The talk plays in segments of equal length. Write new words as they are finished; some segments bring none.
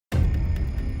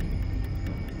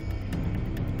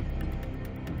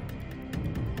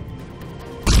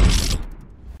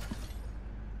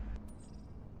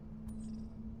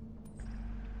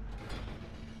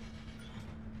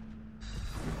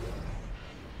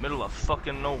Middle of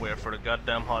fucking nowhere for the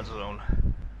goddamn hot zone.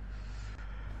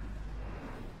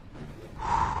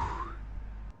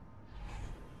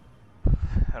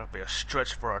 That'll be a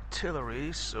stretch for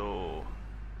artillery, so...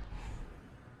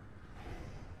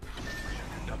 We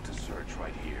should conduct a search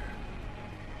right here.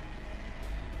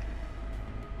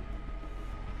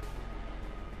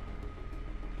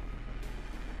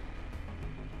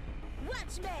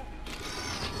 Watch me!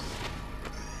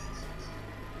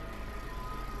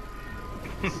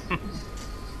 Attention.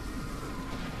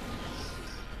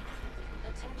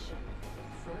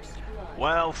 First blood.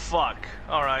 Well, fuck.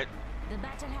 Alright. The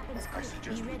battle happens I quick.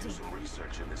 suggest Be we ready. do some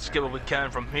research in this Let's get what we area. can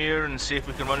from here and see if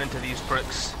we can run into these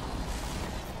pricks.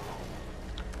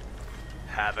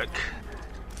 Havoc.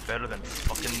 Better than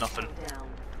fucking nothing. Down.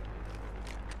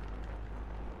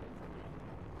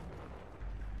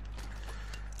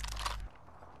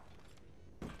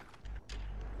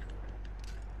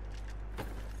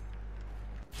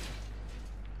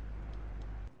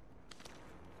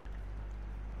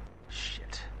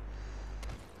 Shit.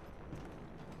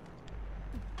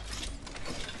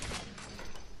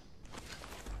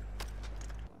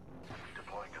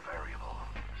 Deploying a variable.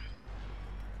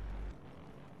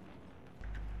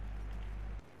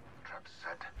 Trap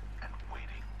set and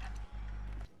waiting.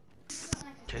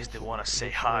 In case they want to say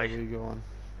Where hi. are we going?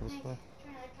 This way?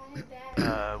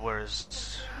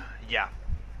 Where's... Yeah.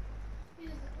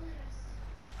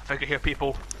 I think I hear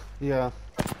people. Yeah.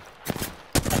 I'm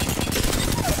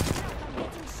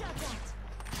getting shot at.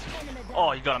 Enemy down.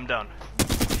 Oh, you got him down.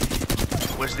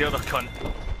 Where's the other cunt?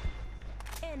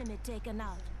 Enemy taken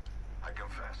out. I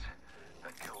confess,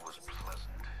 that kill was pleasant.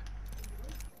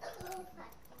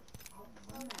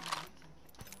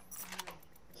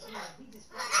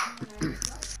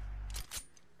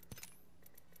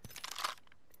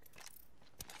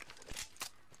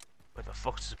 Where the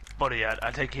fuck's his buddy at?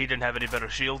 I think he didn't have any better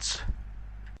shields.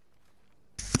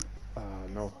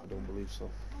 No, I don't believe so.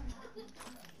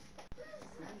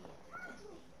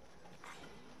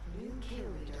 New kill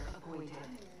leader appointed.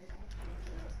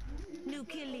 New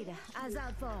kill leader. Eyes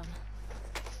out for him.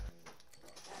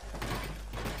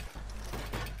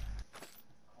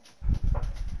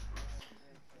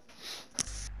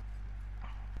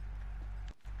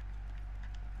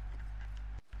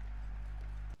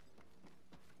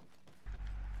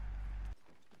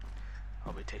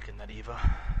 I'll be taking that Eva.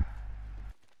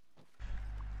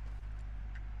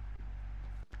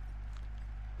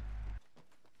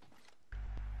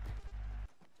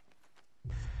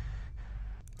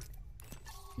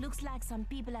 Looks like some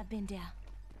people have been there.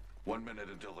 1 minute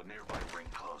until the nearby ring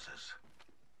closes.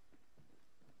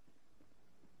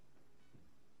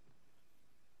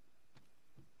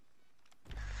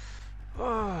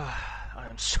 I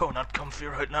am so not comfy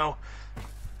right now.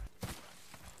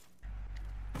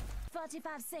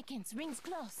 45 seconds. Rings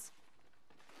close.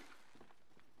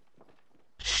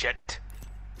 Shit.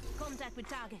 Contact with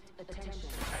target. Attention.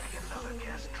 Another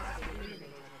gas trap.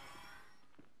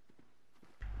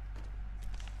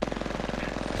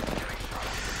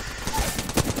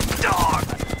 Dog!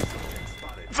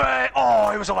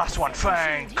 Oh, he was the last one.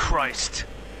 Thank Christ.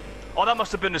 Oh, that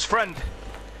must have been his friend.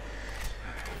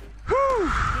 Whew.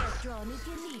 Yes, draw. New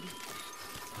kill leader.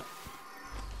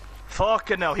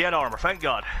 Fucking hell, he had armor, thank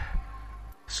God.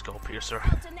 Skull piercer.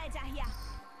 Alternator here.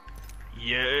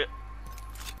 Yeah.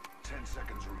 10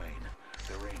 seconds remain.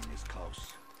 Their aim is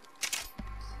close.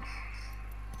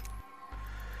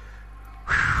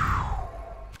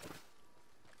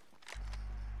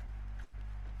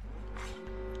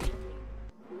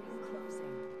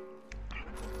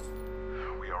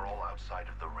 We are all outside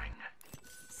of the ring.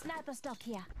 Sniper stock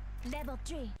here. Level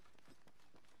 3.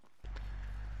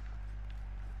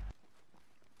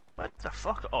 What the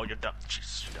fuck? Oh, you're down.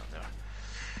 Jesus, you're down there.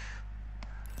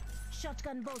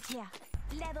 Shotgun bolt here.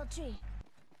 Level 3.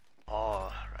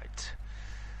 All right.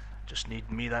 Just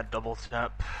need me that double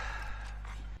tap.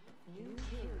 New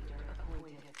kill leader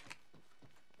appointed.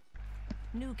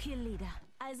 New kill leader.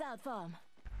 Eyes out for him.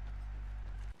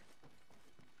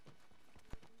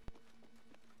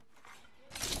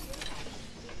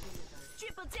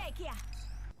 Triple take here.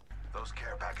 Those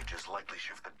care packages likely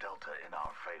shift the delta in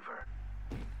our favor.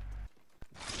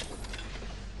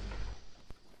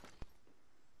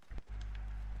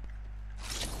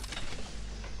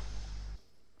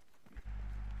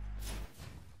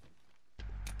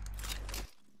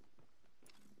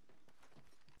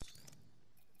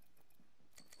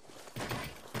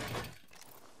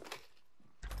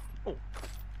 Oh.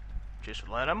 Just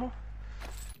light ammo?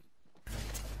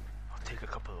 I'll take a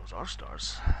couple of those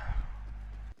R-stars.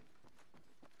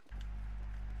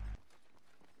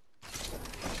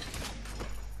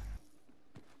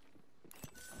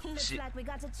 Looks like we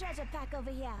got a treasure pack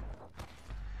over here.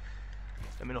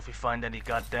 Let me know if we find any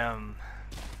goddamn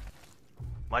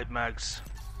light mags.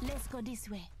 Let's go this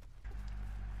way.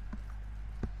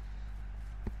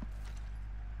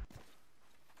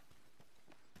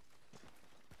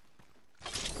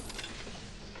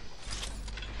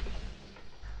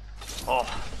 Oh,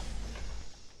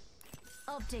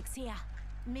 Optics here.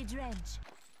 Mid-range.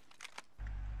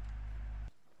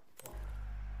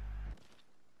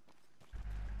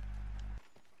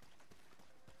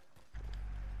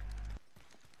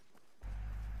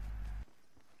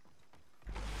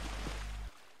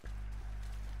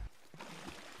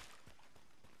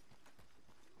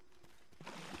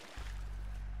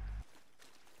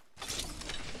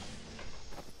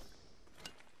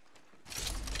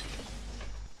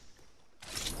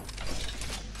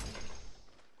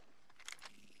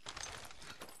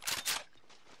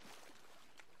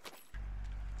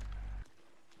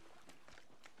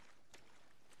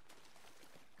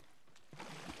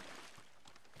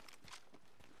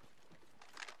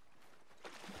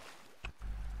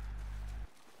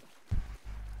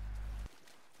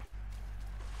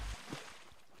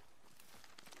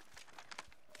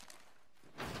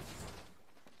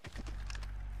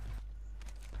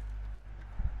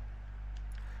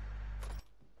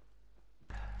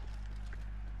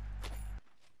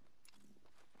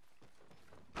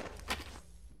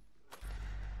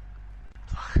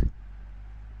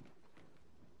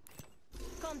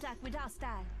 Contact with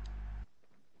hostile.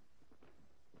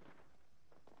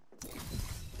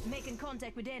 Making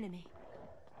contact with enemy.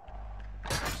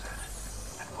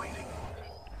 And waiting.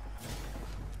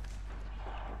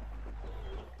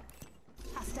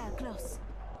 Hostile close.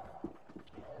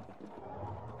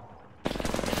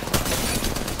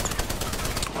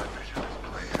 My vision is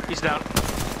clear. he's down.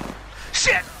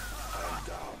 Shit! I'm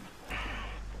down.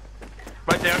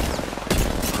 Right there.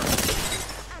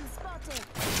 I'm spotted.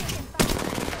 Taking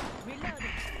fire.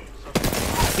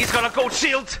 Reloading. He's got a gold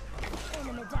shield.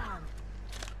 Enemy down.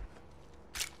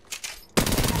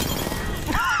 I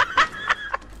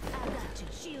got you.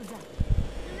 Shields up.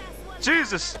 Last one.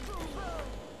 Jesus. Boom, boom.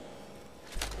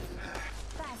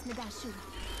 Fast, nigga, shoot.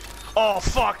 Oh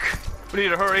fuck. We need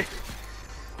to hurry.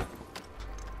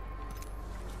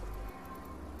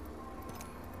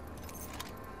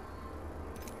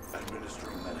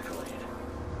 Administering medical aid.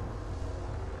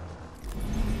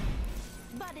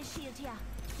 Body shield here.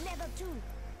 Level 2.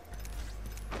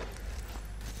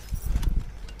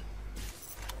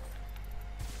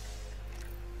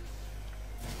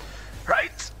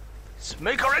 Right. Let's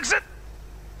make our exit.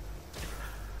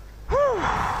 Whew.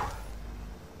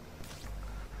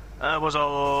 That was a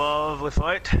lovely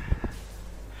fight.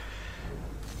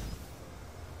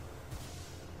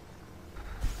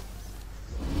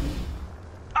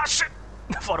 Ah shit!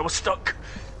 I thought I was stuck.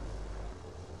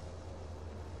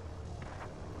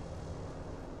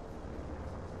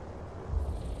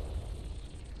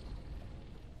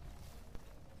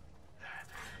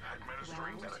 Administering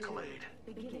Round medical 2.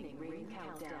 aid. Beginning ring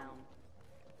countdown.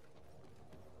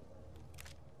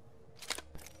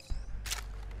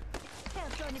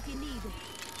 Help on if you need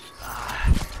it.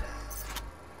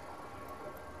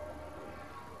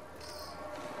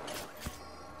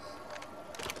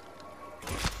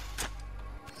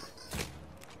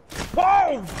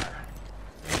 Whoa!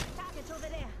 Target over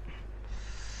there.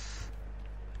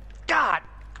 God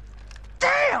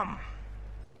damn!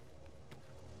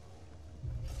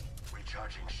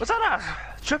 Recharging Was that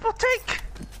a triple take?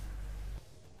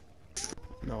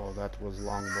 No, that was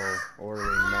longbow or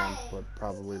wingman, but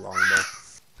probably longbow.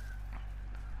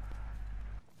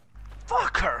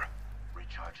 Fuck her!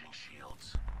 Recharging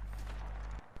shields.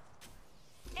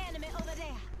 Enemy over there.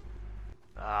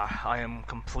 I am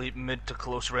complete mid to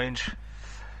close range.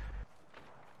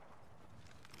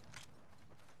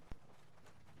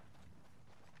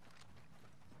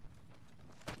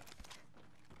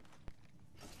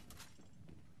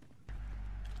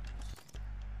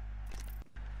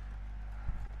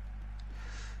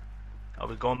 Are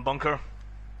we going bunker?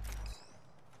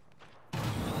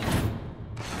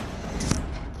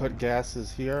 Put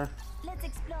gases here Let's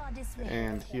explore this way.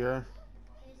 and here,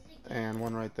 and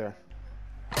one right there.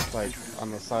 Like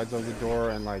on the sides of the door,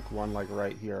 and like one like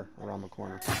right here around the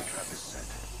corner. Trap is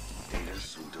set. Data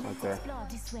soon to Right there. Explore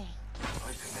this way.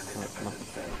 placing an independent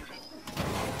vendor.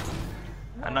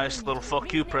 A nice little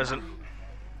fuck you present.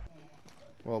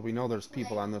 Well, we know there's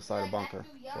people on this side of bunker,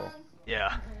 so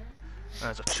Yeah.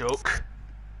 That's a choke.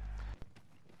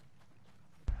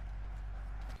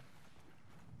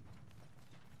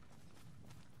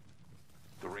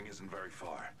 The ring isn't very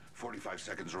far. 45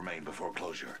 seconds remain before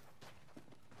closure.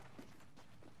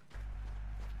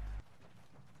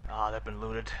 I've been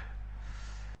looted.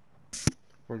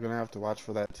 We're gonna have to watch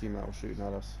for that team that was shooting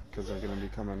at us, because they're gonna be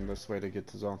coming this way to get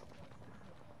to zone.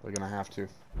 They're gonna have to.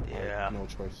 Yeah. No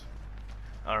choice.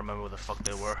 I remember where the fuck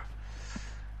they were.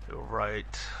 They were right.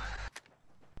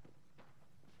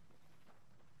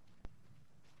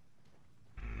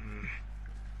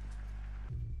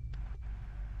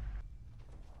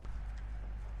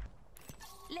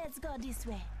 Let's go this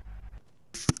way.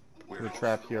 We're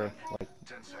trapped here, like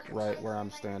right where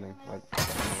I'm standing, like on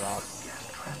the rock.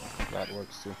 That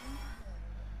works too.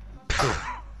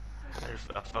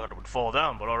 I thought it would fall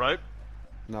down, but alright.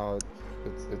 No,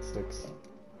 it sticks.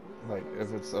 Like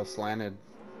if it's a slanted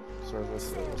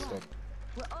surface, it will stick.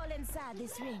 We're all inside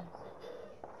this ring.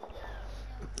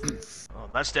 Oh,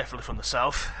 that's definitely from the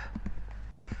south.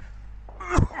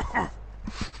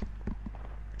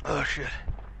 Oh shit.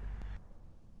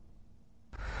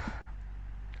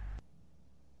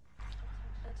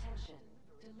 Attention,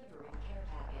 delivering care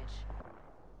package.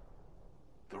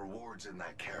 The rewards in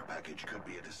that care package could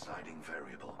be a deciding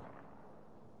variable.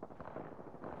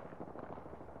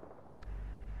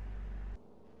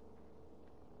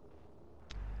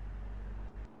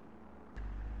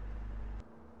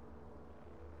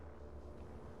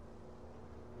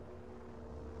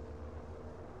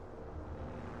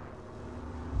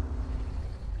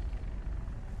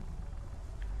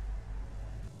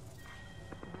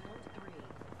 Round 3,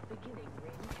 beginning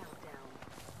ring countdown.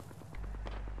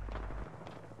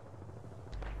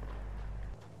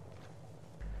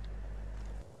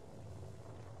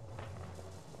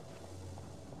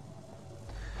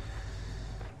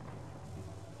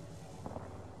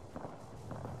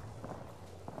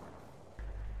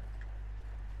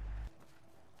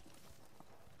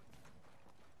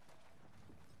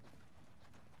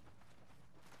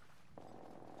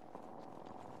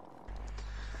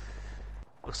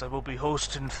 Looks like we'll be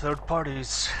hosting third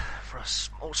parties for a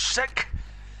small sec.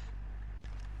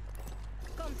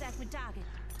 Contact with target.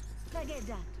 Forget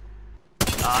that.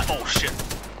 Oh shit.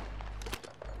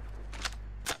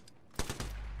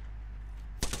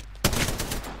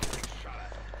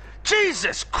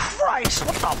 Jesus Christ!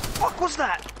 What the fuck was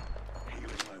that?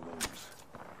 Healing my wounds.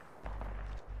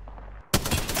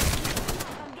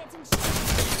 I'm getting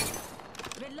shot.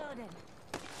 Reloading.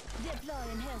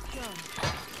 Deploying health drone.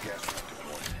 Gas trap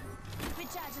deployed.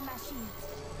 Recharging my shields.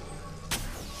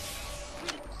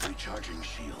 Recharging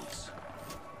shields.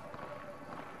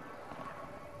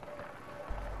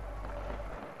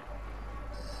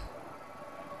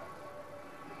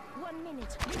 One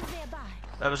minute. Ring nearby.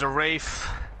 That was a Wraith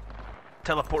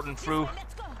teleporting through.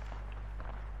 Let's go.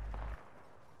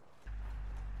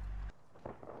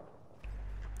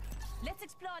 Let's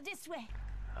explore this way.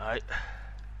 Alright.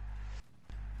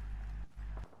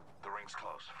 The ring's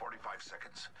close. 45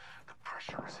 seconds. The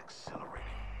pressure is accelerating.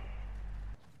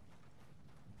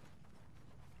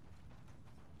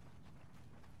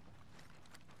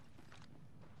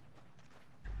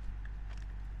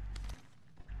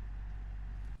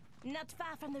 Not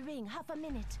far from the ring. Half a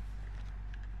minute.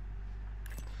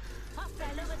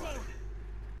 Hostile over there.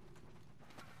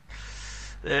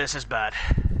 This is bad.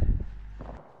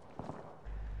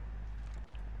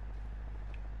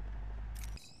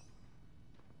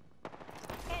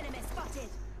 Enemy spotted.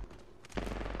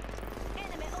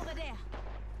 Enemy over there.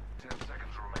 10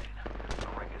 seconds remain. The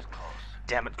ring is close.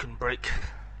 Damn it, couldn't break.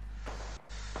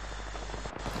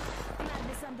 Might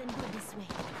be something good this way.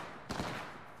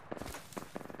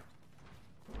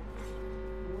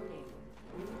 Warning,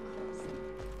 ring closing.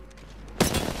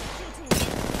 Shooting.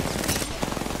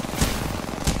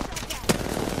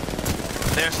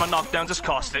 There's my knockdown, just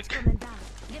caustic. Coming down.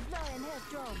 Deploying health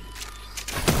drone.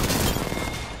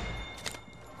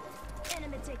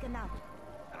 Enemy taken out.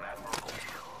 An admirable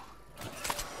kill.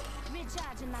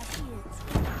 Recharging my shields.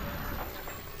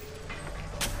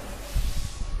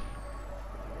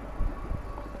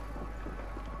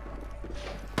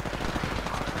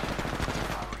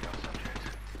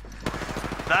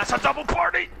 That's a double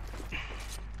party!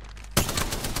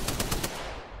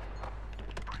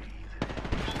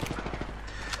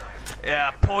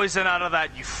 Yeah, poison out of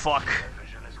that, you fuck.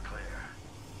 Vision is clear.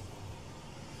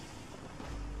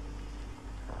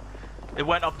 It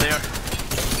went up there.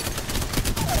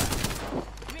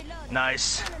 Reload.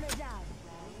 Nice. Enemy down.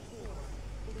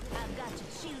 I've got you.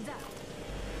 Shields up.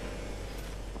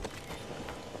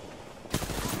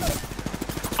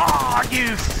 Ah,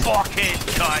 you fucking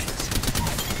cunt!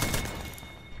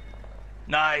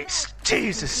 Nice.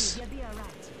 Jesus. You'll be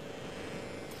alright.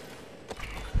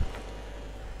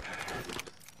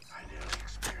 I nearly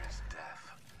experienced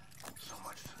death. So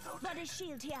much to note. Body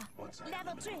shield here. Once I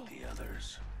Level eliminate 3. the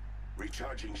others,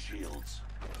 Recharging shields.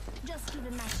 Just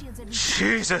giving my shields a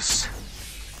Jesus!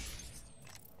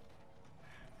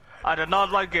 I did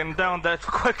not like getting down that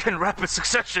quick in rapid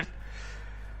succession.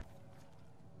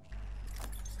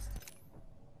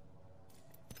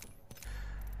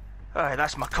 Alright,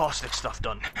 that's my caustic stuff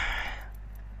done.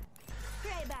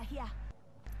 Right back here.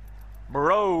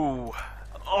 Bro!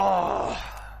 Oh!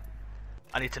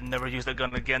 I need to never use that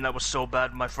gun again. That was so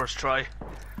bad my first try.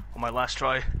 Or my last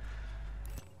try.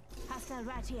 Hostile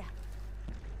right here.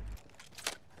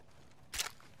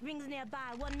 Rings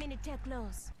nearby, 1 minute till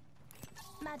close.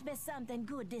 Might be something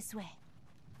good this way.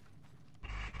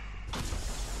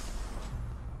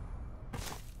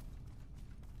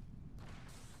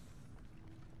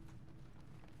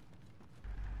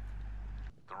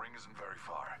 The ring isn't very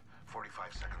far.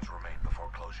 45 seconds remain before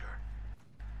closure.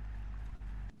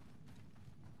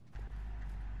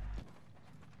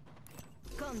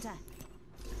 Contact.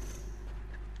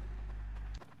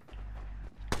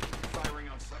 Firing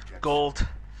on subject. Gold.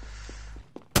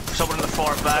 Someone in the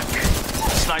far back.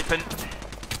 Sniping.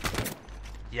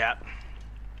 Yeah.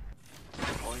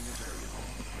 Deploying a variable.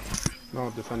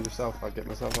 No, defend yourself. I'll get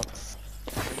myself up.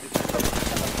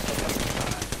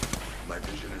 My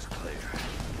vision is clear.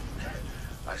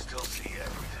 I still see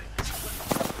everything.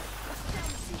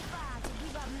 Don't see far to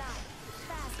give up now.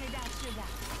 Fast without sugar.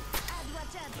 I'd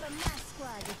watch out for my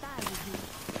squad if I was you.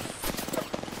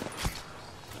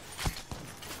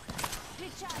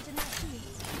 Recharging my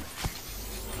shields.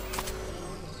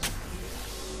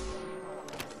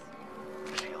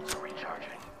 Shields are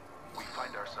recharging. We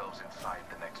find ourselves inside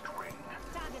the next ring.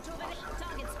 Target over there.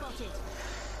 Target spotted.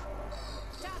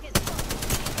 Target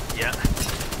spotted. Yeah.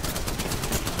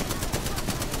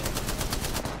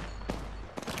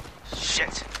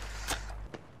 Shit.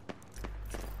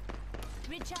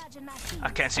 Recharging my shields. I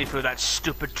can't see through that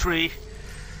stupid tree.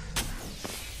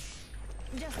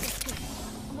 Just a second.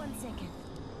 1 second.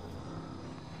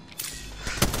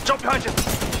 Jump behind you.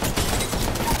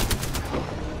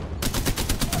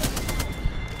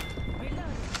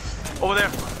 Reloading. Over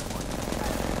there.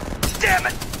 Damn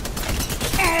it.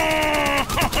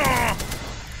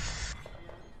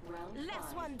 Round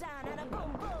Last 5. one down and a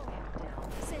boom boom.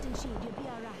 Setting shield, you'll be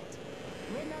alright.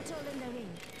 We're not all in the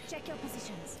ring. Check your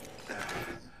positions.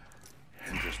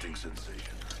 Interesting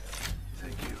sensation.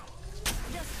 Thank you.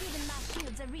 Just giving my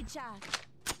shields a recharge.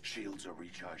 Shields are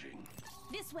recharging.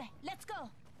 This way, let's go.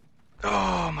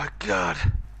 Oh my god.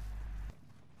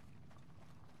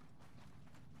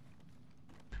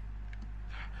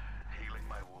 Healing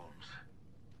my wounds.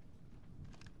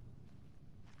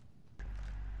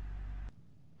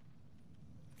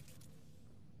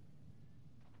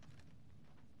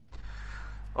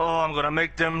 Oh, I'm gonna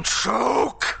make them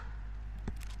choke.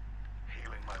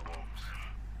 Healing my wounds.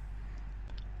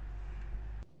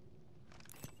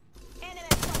 Enemy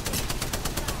spotted.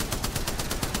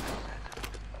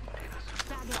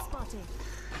 Target spotted.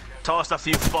 Tossed a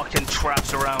few fucking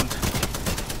traps around.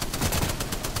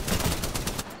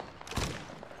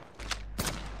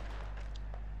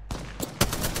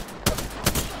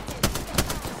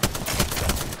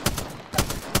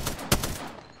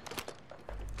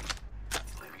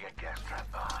 Leaving a gas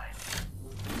trap behind.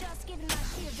 Just giving my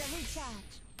shields a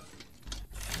recharge.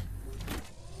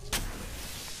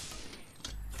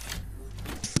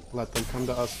 Let them come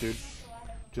to us, dude.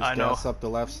 Just I know. gas up the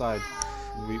left side.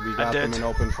 We got them did. in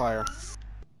open fire.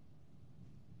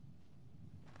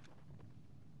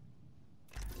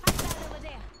 Hostile over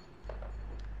there.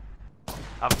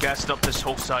 I've gassed up this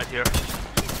whole side here.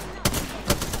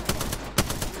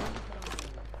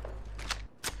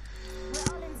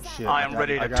 We're all inside. Shit, I am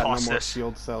ready to I got toss no more this.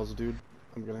 shield cells, dude.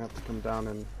 I'm gonna have to come down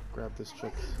and grab this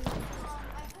chick.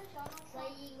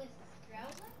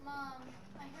 Mom,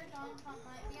 I heard Don Tom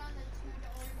might be on the $2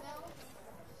 bill.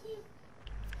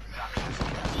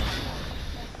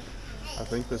 I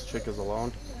think this chick is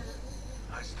alone.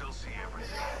 I still see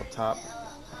everything. Up top.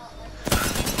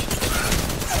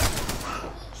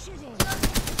 Shooting.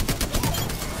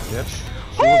 Yep.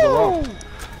 She was alone.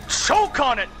 Choke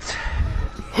on it!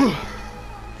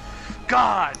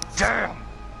 God damn!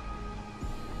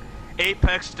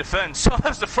 Apex defense.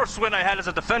 That's the first win I had as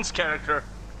a defense character.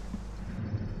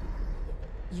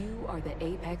 You are the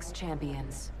Apex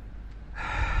champions.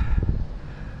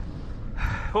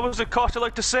 What was it Costa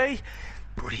like to say?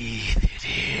 Breathe it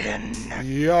in.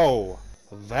 Yo,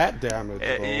 that damage,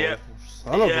 though. Yep.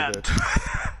 Son of Yeah. a bitch.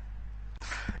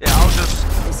 Yeah, I was just...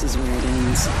 This is where it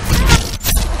ends.